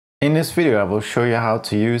In this video I will show you how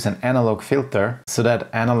to use an analog filter so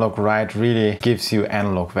that analogWrite really gives you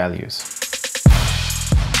analog values.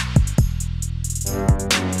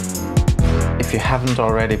 If you haven't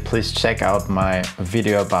already, please check out my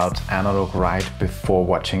video about analogWrite before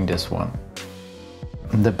watching this one.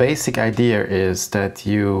 The basic idea is that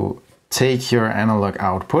you take your analog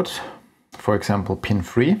output, for example pin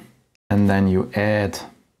 3, and then you add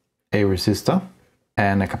a resistor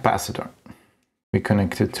and a capacitor. We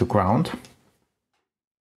connect it to ground,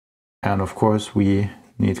 and of course we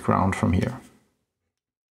need ground from here.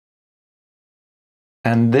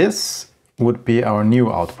 And this would be our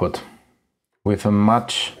new output with a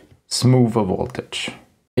much smoother voltage.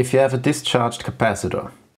 If you have a discharged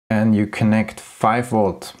capacitor and you connect 5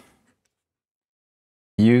 volt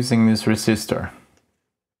using this resistor,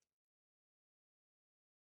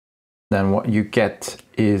 then what you get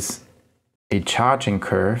is a charging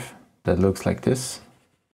curve that looks like this,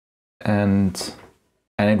 and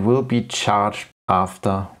it will be charged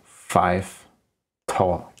after 5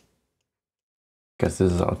 tau, because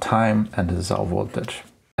this is our time and this is our voltage.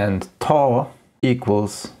 And tau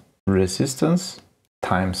equals resistance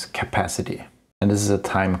times capacity, and this is a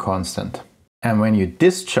time constant. And when you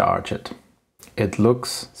discharge it, it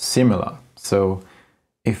looks similar. So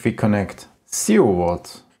if we connect 0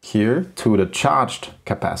 volts here to the charged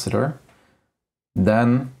capacitor,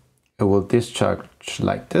 then it will discharge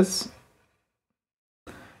like this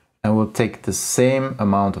and will take the same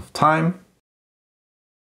amount of time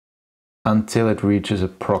until it reaches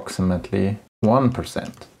approximately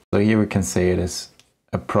 1%. So here we can say it is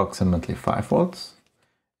approximately 5 volts,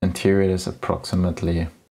 and here it is approximately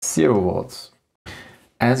 0 volts.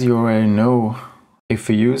 As you already know, if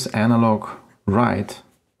we use analogWrite,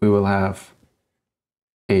 we will have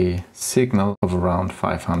a signal of around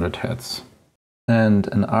 500 Hz. And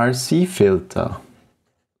an RC filter,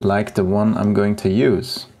 like the one I'm going to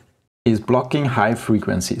use, is blocking high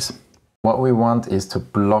frequencies. What we want is to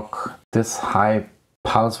block this high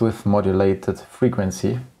pulse width modulated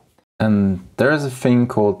frequency. And there's a thing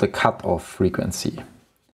called the cutoff frequency.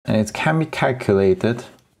 And it can be calculated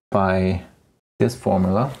by this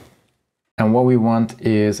formula. And what we want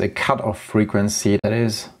is a cutoff frequency that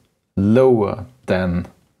is lower than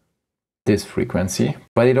this frequency,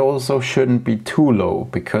 but it also shouldn't be too low,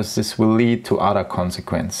 because this will lead to other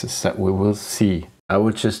consequences that we will see. I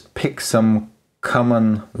will just pick some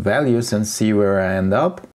common values and see where I end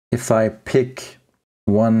up. If I pick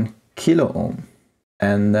 1 kilo ohm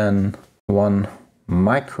and then 1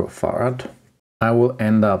 microfarad, I will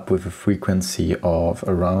end up with a frequency of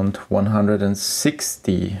around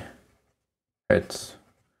 160 Hz,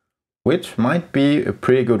 which might be a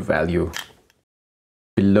pretty good value,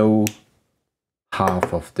 below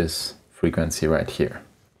half of this frequency right here.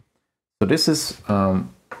 So this is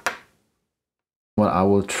what I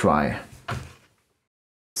will try.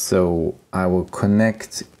 So I will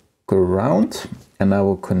connect ground and I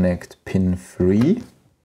will connect pin 3,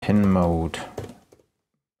 pin mode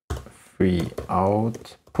 3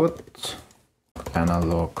 output,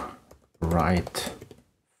 analogWrite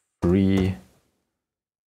 3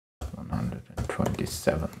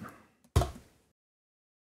 127.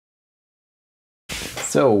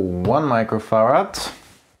 So 1 microfarad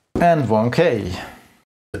and 1K.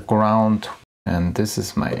 The ground, and this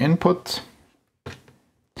is my input.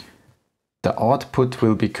 The output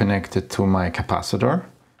will be connected to my capacitor.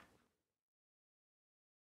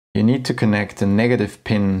 You need to connect the negative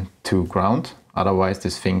pin to ground, otherwise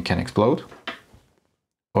this thing can explode,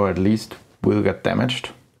 or at least will get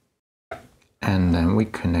damaged. And then we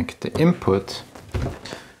connect the input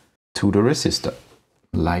to the resistor,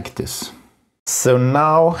 like this. So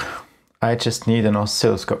now I just need an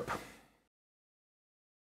oscilloscope.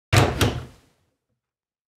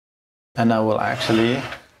 And I will actually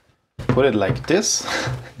put it like this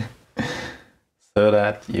so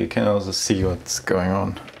that you can also see what's going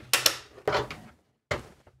on.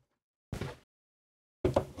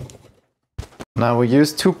 Now we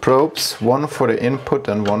use 2 probes, one for the input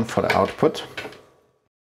and one for the output.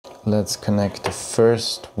 Let's connect the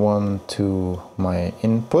first one to my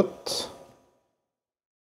input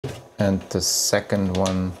and the second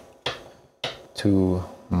one to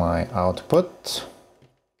my output.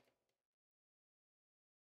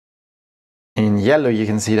 In yellow you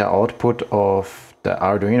can see the output of the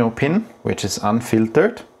Arduino pin, which is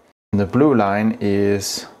unfiltered. And the blue line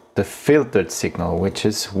is the filtered signal, which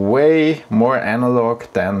is way more analog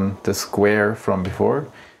than the square from before.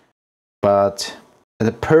 But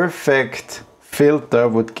the perfect filter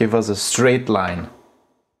would give us a straight line.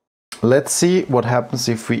 Let's see what happens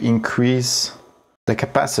if we increase the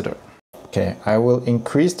capacitor. Okay, I will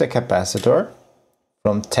increase the capacitor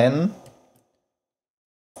from 10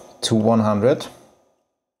 to 100.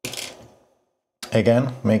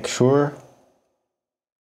 Again, make sure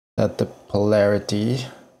that the polarity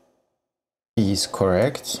is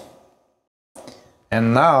correct.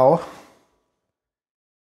 And now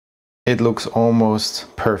it looks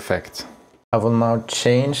almost perfect. I will now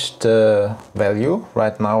change the value.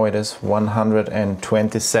 Right now it is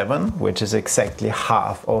 127, which is exactly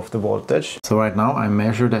half of the voltage. So right now I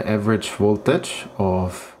measure the average voltage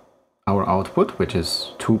of our output, which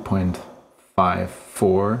is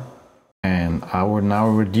 2.54. And I will now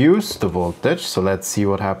reduce the voltage. So let's see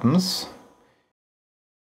what happens.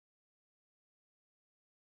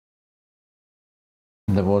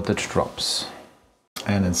 The voltage drops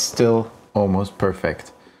and it's still almost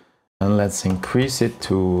perfect. And let's increase it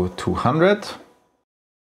to 200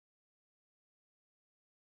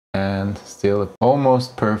 and still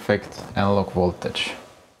almost perfect analog voltage.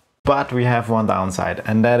 But we have one downside,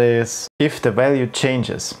 and that is if the value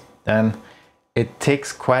changes, then it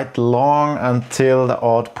takes quite long until the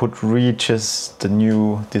output reaches the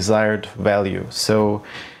new desired value. So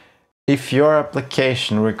if your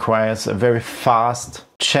application requires a very fast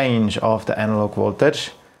change of the analog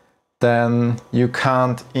voltage, then you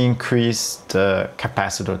can't increase the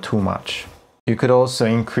capacitor too much. You could also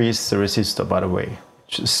increase the resistor, by the way,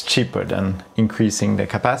 which is cheaper than increasing the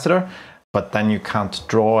capacitor, but then you can't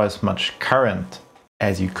draw as much current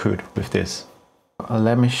as you could with this.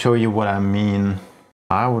 Let me show you what I mean.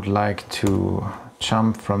 I would like to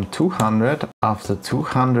jump from 200. After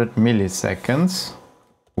 200 milliseconds,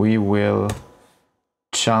 we will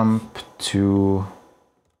jump to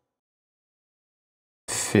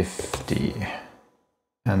 50.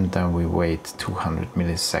 And then we wait 200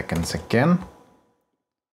 milliseconds again.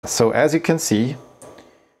 So as you can see,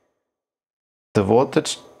 the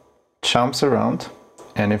voltage jumps around,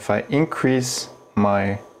 and if I increase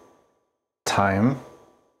my time,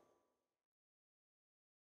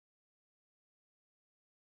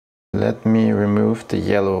 let me remove the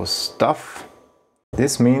yellow stuff.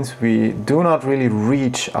 This means we do not really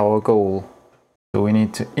reach our goal. So we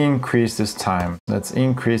need to increase this time. Let's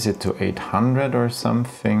increase it to 800 or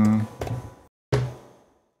something.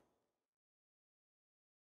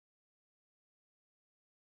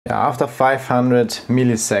 Yeah, after 500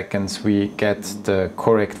 milliseconds we get the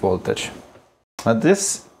correct voltage. Now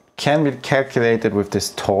this can be calculated with this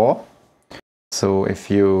tau. So if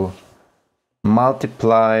you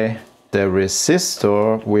multiply the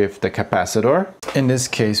resistor with the capacitor, in this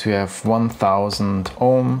case we have 1000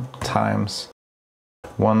 ohm times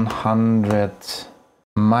 100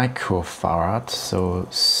 microfarad, so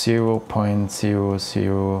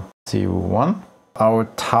 0.0001. Our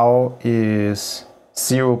tau is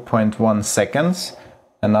 0.1 seconds,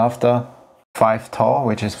 and after 5 tau,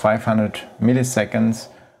 which is 500 milliseconds,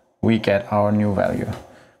 we get our new value.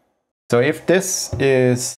 So if this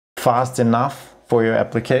is fast enough for your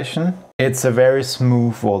application, it's a very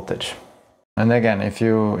smooth voltage. And again, if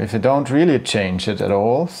you don't really change it at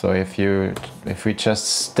all, so if we just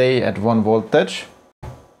stay at 1 voltage,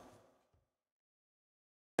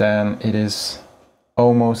 then it is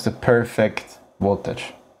almost a perfect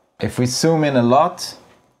voltage. If we zoom in a lot,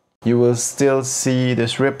 you will still see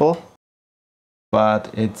this ripple,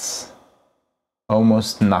 but it's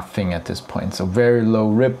almost nothing at this point. So very low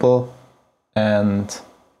ripple, and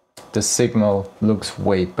the signal looks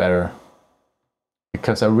way better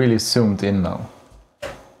because I really zoomed in now.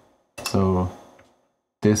 So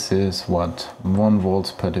this is what 1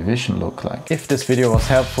 volt per division look like. If this video was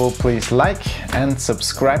helpful, please like and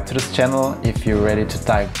subscribe to this channel if you're ready to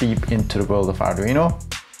dive deep into the world of Arduino.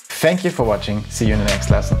 Thank you for watching. See you in the next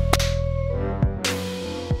lesson.